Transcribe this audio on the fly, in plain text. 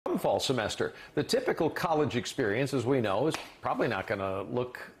fall semester. The typical college experience, as we know, is probably not going to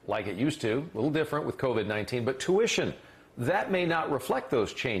look like it used to. A little different with COVID-19, but tuition, that may not reflect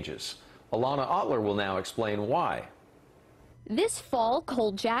those changes. Alana Otler will now explain why. This fall,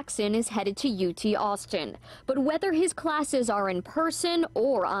 Cole Jackson is headed to UT Austin, but whether his classes are in person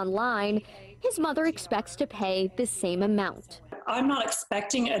or online, his mother expects to pay the same amount. I'm not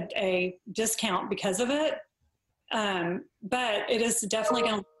expecting a discount because of it, but it is definitely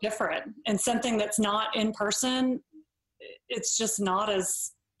going to be different. And something that's not in person, it's just not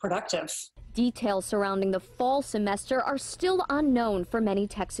as productive. Details surrounding the fall semester are still unknown for many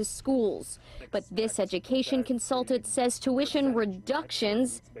Texas schools, but this education consultant says tuition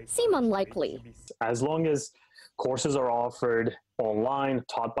reductions seem unlikely. As long as courses are offered online,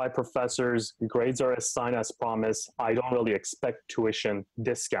 taught by professors, grades are assigned as promised, I don't really expect tuition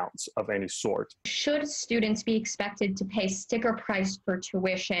discounts of any sort. Should students be expected to pay sticker price for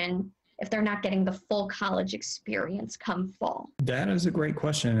tuition if they're not getting the full college experience come fall? That is a great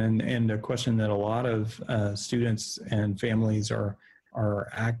question, and a question that a lot of students and families are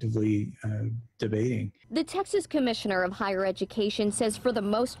actively debating. The Texas Commissioner of Higher Education says for the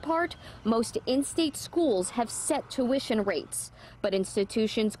most part, most in-state schools have set tuition rates, but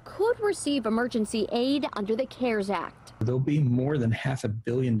institutions could receive emergency aid under the CARES Act. There'll be more than $500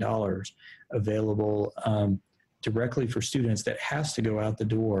 million available directly for students that has to go out the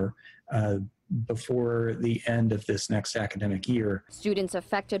door before the end of this next academic year. Students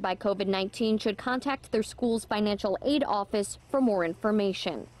affected by COVID-19 should contact their school's financial aid office for more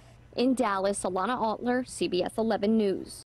information. In Dallas, Alana Otler, CBS 11 News.